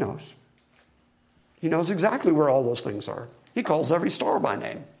 God knows. He knows exactly where all those things are. He calls every star by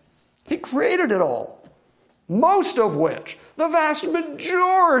name. He created it all. Most of which, the vast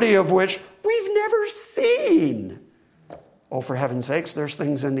majority of which, we've never seen. Oh, for heaven's sakes, there's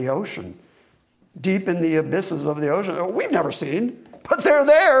things in the ocean. Deep in the abysses of the ocean. We've never seen, but they're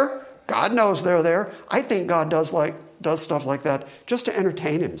there. God knows they're there. I think God does stuff like that just to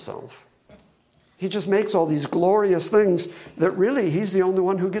entertain himself. He just makes all these glorious things that really he's the only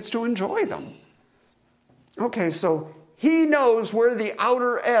one who gets to enjoy them. Okay, so he knows where the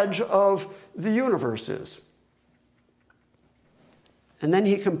outer edge of the universe is. And then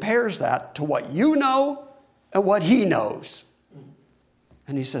he compares that to what you know and what he knows.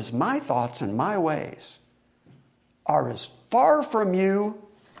 And he says, my thoughts and my ways are as far from you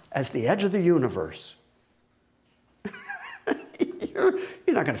as the edge of the universe. You're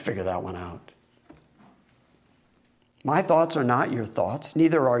not going to figure that one out. My thoughts are not your thoughts,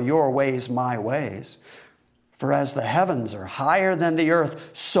 neither are your ways my ways. For as the heavens are higher than the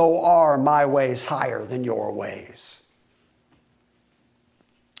earth, so are my ways higher than your ways.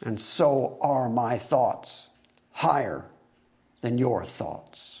 And so are my thoughts higher than your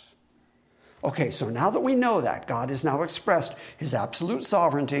thoughts. Okay, so now that we know that, God has now expressed his absolute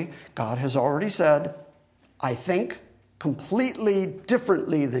sovereignty. God has already said, I think completely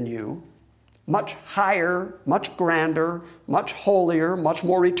differently than you, much higher, much grander, much holier, much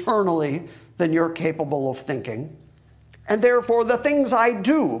more eternally than you're capable of thinking. And therefore, the things I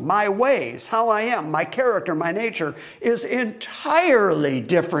do, my ways, how I am, my character, my nature, is entirely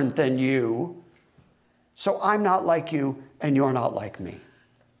different than you. So I'm not like you, and you're not like me.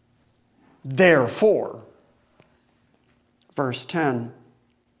 Therefore, verse 10,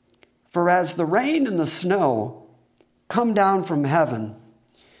 for as the rain and the snow come down from heaven,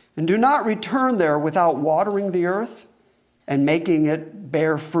 and do not return there without watering the earth, and making it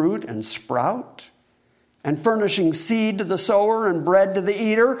bear fruit and sprout, and furnishing seed to the sower and bread to the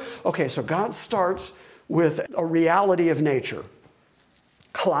eater. Okay, so God starts with a reality of nature.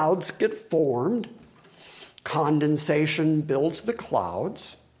 Clouds get formed. Condensation builds the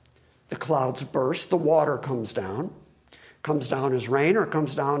clouds. The clouds burst. The water comes down. Comes down as rain or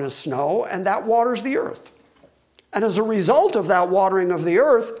comes down as snow, and that waters the earth. And as a result of that watering of the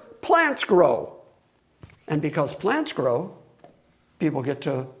earth, plants grow. And because plants grow, people get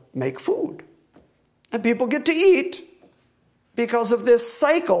to make food. And people get to eat because of this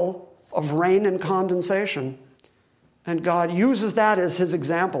cycle of rain and condensation. And God uses that as his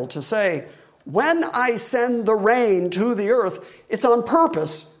example to say, when I send the rain to the earth, it's on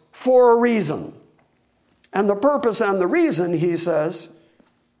purpose for a reason. And the purpose and the reason, he says,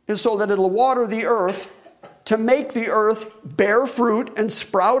 is so that it'll water the earth to make the earth bear fruit and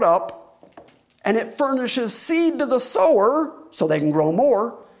sprout up. And it furnishes seed to the sower so they can grow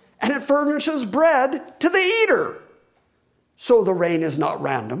more. And it furnishes bread to the eater. So the rain is not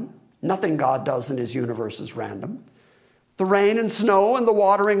random. Nothing God does in his universe is random. The rain and snow and the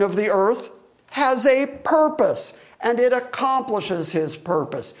watering of the earth has a purpose, and it accomplishes his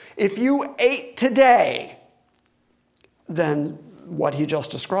purpose. If you ate today, then what he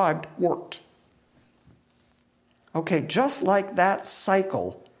just described worked. Okay, just like that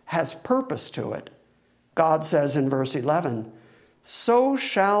cycle has purpose to it, God says in verse 11, so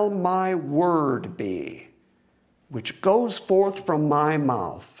shall my word be, which goes forth from my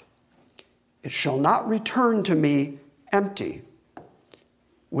mouth. It shall not return to me empty,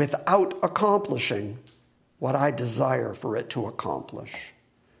 without accomplishing what I desire for it to accomplish,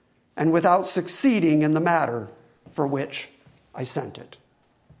 and without succeeding in the matter for which I sent it.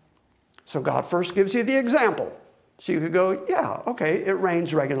 So God first gives you the example. So you could go, yeah, okay, it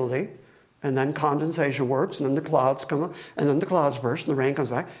rains regularly, and then condensation works, and then the clouds come up, and then the clouds burst, and the rain comes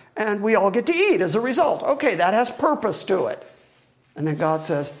back, and we all get to eat as a result. Okay, that has purpose to it. And then God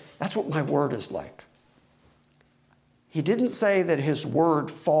says, that's what my word is like. He didn't say that his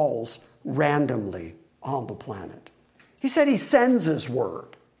word falls randomly on the planet. He said he sends his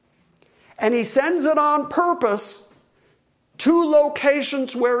word. And he sends it on purpose to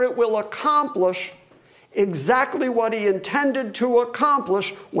locations where it will accomplish exactly what he intended to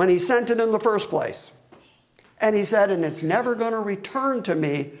accomplish when he sent it in the first place. And he said, and it's never going to return to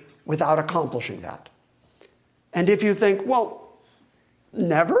me without accomplishing that. And if you think, well,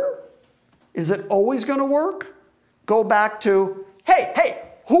 never? Is it always going to work? Go back to, hey,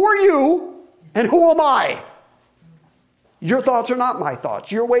 who are you and who am I? Your thoughts are not my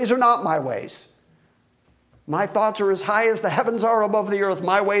thoughts. Your ways are not my ways. My thoughts are as high as the heavens are above the earth.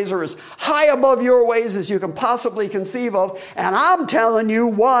 My ways are as high above your ways as you can possibly conceive of. And I'm telling you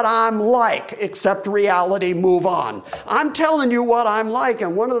what I'm like. Accept reality, move on. I'm telling you what I'm like.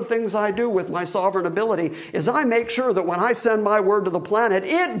 And one of the things I do with my sovereign ability is I make sure that when I send my word to the planet,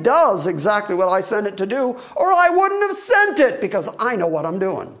 it does exactly what I send it to do, or I wouldn't have sent it because I know what I'm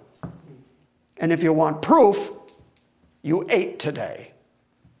doing. And if you want proof, you ate today.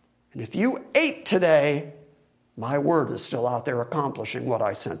 And if you ate today, my word is still out there accomplishing what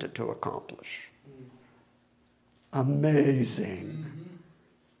I sent it to accomplish. Amazing.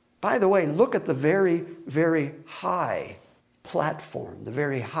 By the way, look at the very, very high platform, the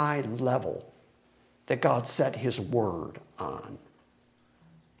very high level that God set his word on.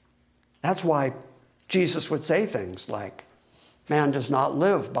 That's why Jesus would say things like, man does not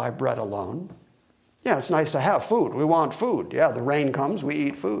live by bread alone. Yeah, it's nice to have food. We want food. Yeah, the rain comes, we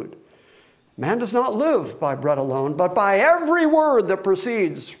eat food. Man does not live by bread alone, but by every word that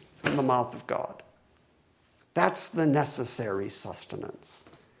proceeds from the mouth of God. That's the necessary sustenance.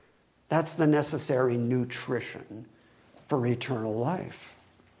 That's the necessary nutrition for eternal life.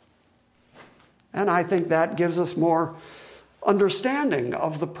 And I think that gives us more understanding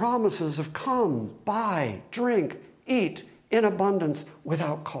of the promises of come, buy, drink, eat in abundance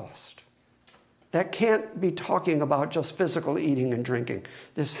without cost. That can't be talking about just physical eating and drinking.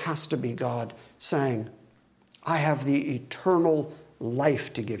 This has to be God saying, I have the eternal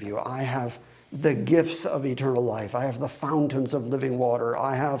life to give you. I have the gifts of eternal life. I have the fountains of living water.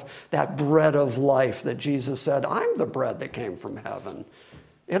 I have that bread of life that Jesus said, I'm the bread that came from heaven.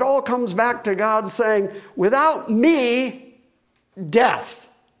 It all comes back to God saying, without me, death.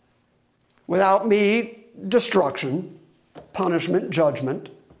 Without me, destruction, punishment, judgment.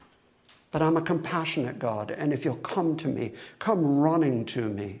 But I'm a compassionate God, and if you'll come to me, come running to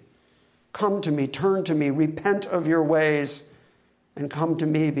me, come to me, turn to me, repent of your ways, and come to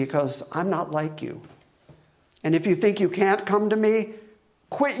me because I'm not like you. And if you think you can't come to me,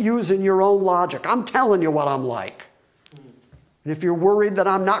 quit using your own logic. I'm telling you what I'm like. And if you're worried that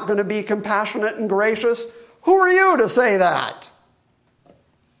I'm not going to be compassionate and gracious, who are you to say that?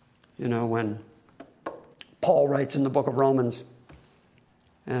 You know, when Paul writes in the book of Romans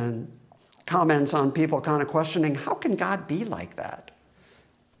and comments on people kind of questioning, how can God be like that?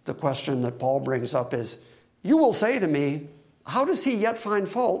 The question that Paul brings up is, you will say to me, how does he yet find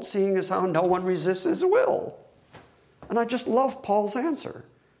fault, seeing as how no one resists his will? And I just love Paul's answer,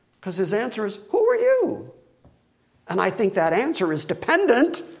 because his answer is, who are you? And I think that answer is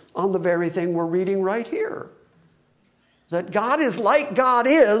dependent on the very thing we're reading right here. That God is like God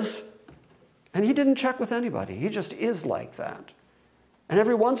is, and he didn't check with anybody. He just is like that. And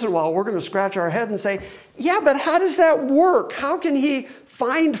every once in a while, we're going to scratch our head and say, yeah, but how does that work? How can he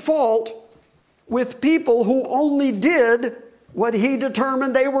find fault with people who only did what he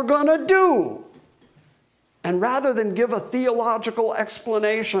determined they were going to do? And rather than give a theological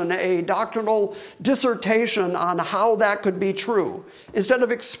explanation, a doctrinal dissertation on how that could be true, instead of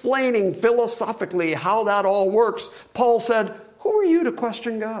explaining philosophically how that all works, Paul said, who are you to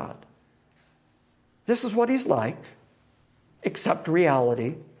question God? This is what he's like. Accept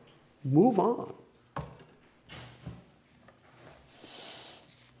reality, Move on.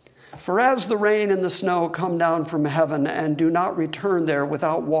 For as the rain and the snow come down from heaven and do not return there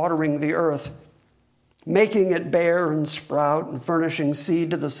without watering the earth, making it bear and sprout and furnishing seed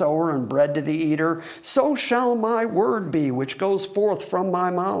to the sower and bread to the eater, so shall my word be which goes forth from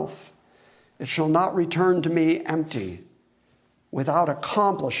my mouth. It shall not return to me empty, without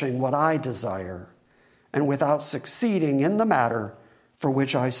accomplishing what I desire, and without succeeding in the matter for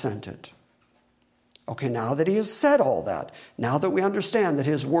which I sent it. Okay, now that he has said all that, now that we understand that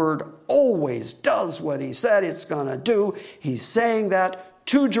his word always does what he said it's going to do, he's saying that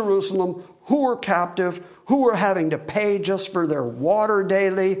to Jerusalem, who are captive, who are having to pay just for their water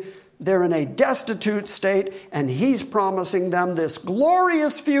daily. They're in a destitute state, and he's promising them this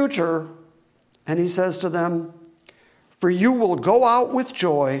glorious future. And he says to them, for you will go out with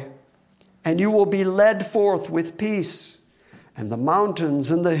joy, and you will be led forth with peace. And the mountains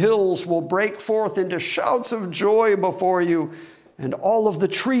and the hills will break forth into shouts of joy before you, and all of the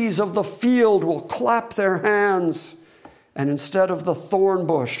trees of the field will clap their hands. And instead of the thorn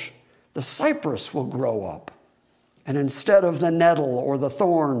bush, the cypress will grow up. And instead of the nettle or the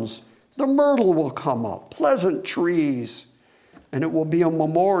thorns, the myrtle will come up, pleasant trees. And it will be a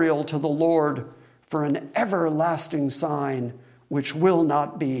memorial to the Lord for an everlasting sign which will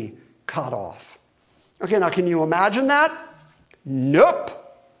not be cut off. Okay, now can you imagine that? Nope.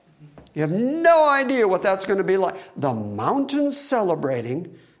 You have no idea what that's going to be like. The mountains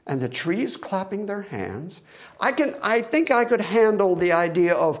celebrating and the trees clapping their hands. I think I could handle the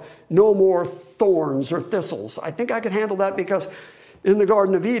idea of no more thorns or thistles. I think I could handle that because in the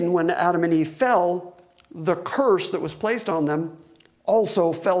Garden of Eden, when Adam and Eve fell, the curse that was placed on them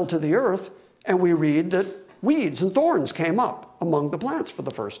also fell to the earth, and we read that weeds and thorns came up among the plants for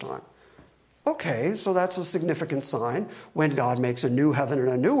the first time. Okay, so that's a significant sign. When God makes a new heaven and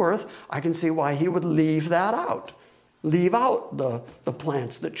a new earth, I can see why he would leave that out. Leave out the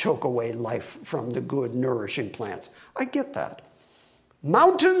plants that choke away life from the good, nourishing plants. I get that.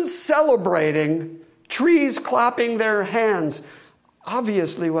 Mountains celebrating, trees clapping their hands.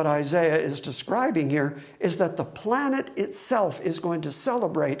 Obviously, what Isaiah is describing here is that the planet itself is going to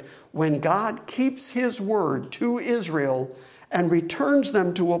celebrate when God keeps his word to Israel and returns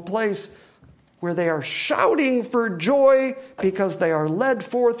them to a place where they are shouting for joy because they are led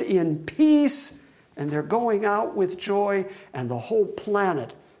forth in peace and they're going out with joy, and the whole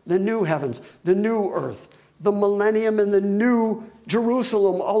planet, the new heavens, the new earth, the millennium and the new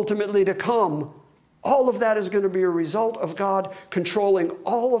Jerusalem ultimately to come, all of that is going to be a result of God controlling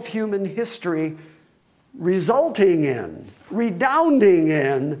all of human history, resulting in, redounding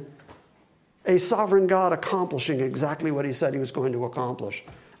in, a sovereign God accomplishing exactly what he said he was going to accomplish.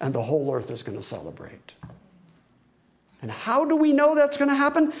 And the whole earth is going to celebrate. And how do we know that's going to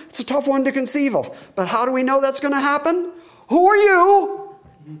happen? It's a tough one to conceive of. But how do we know that's going to happen? Who are you?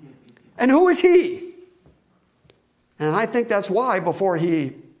 And who is he? And I think that's why, before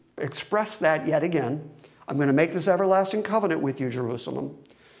he expressed that yet again, I'm going to make this everlasting covenant with you, Jerusalem.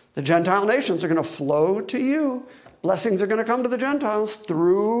 The Gentile nations are going to flow to you. Blessings are going to come to the Gentiles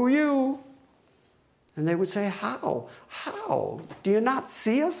through you. And they would say, how? How? Do you not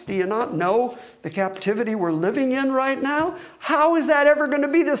see us? Do you not know the captivity we're living in right now? How is that ever going to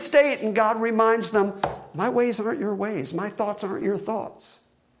be the state? And God reminds them, my ways aren't your ways. My thoughts aren't your thoughts.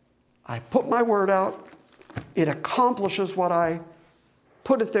 I put my word out. It accomplishes what I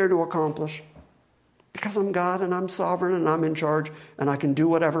put it there to accomplish. Because I'm God and I'm sovereign and I'm in charge and I can do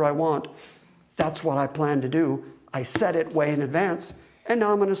whatever I want. That's what I plan to do. I set it way in advance. And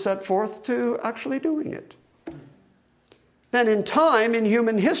now I'm going to set forth to actually doing it. Then in time, in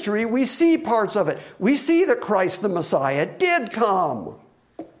human history, we see parts of it. We see that Christ the Messiah did come.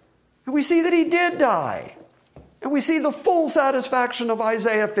 And we see that he did die. And we see the full satisfaction of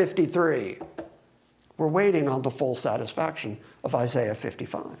Isaiah 53. We're waiting on the full satisfaction of Isaiah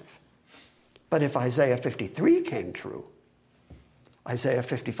 55. But if Isaiah 53 came true, Isaiah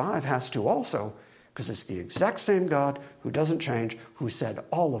 55 has to also, because it's the exact same God who doesn't change, who said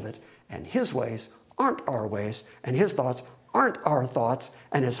all of it, and his ways aren't our ways, and his thoughts aren't our thoughts,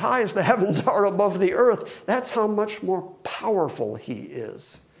 and as high as the heavens are above the earth, that's how much more powerful he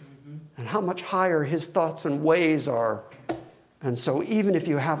is, and how much higher his thoughts and ways are. And so even if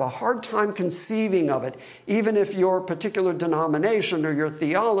you have a hard time conceiving of it, even if your particular denomination or your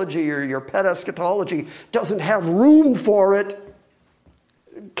theology or your pet eschatology doesn't have room for it,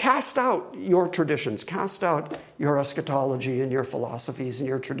 cast out your traditions, cast out your eschatology and your philosophies and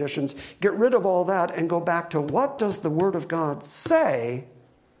your traditions. Get rid of all that and go back to what does the Word of God say?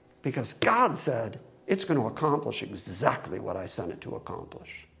 Because God said it's going to accomplish exactly what I sent it to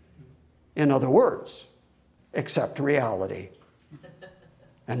accomplish. In other words, accept reality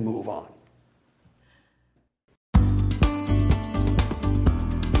and move on.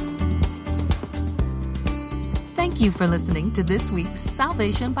 Thank you for listening to this week's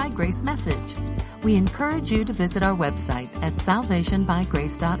Salvation by Grace message. We encourage you to visit our website at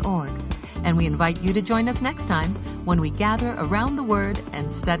salvationbygrace.org, and we invite you to join us next time when we gather around the Word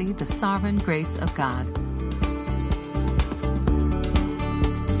and study the sovereign grace of God.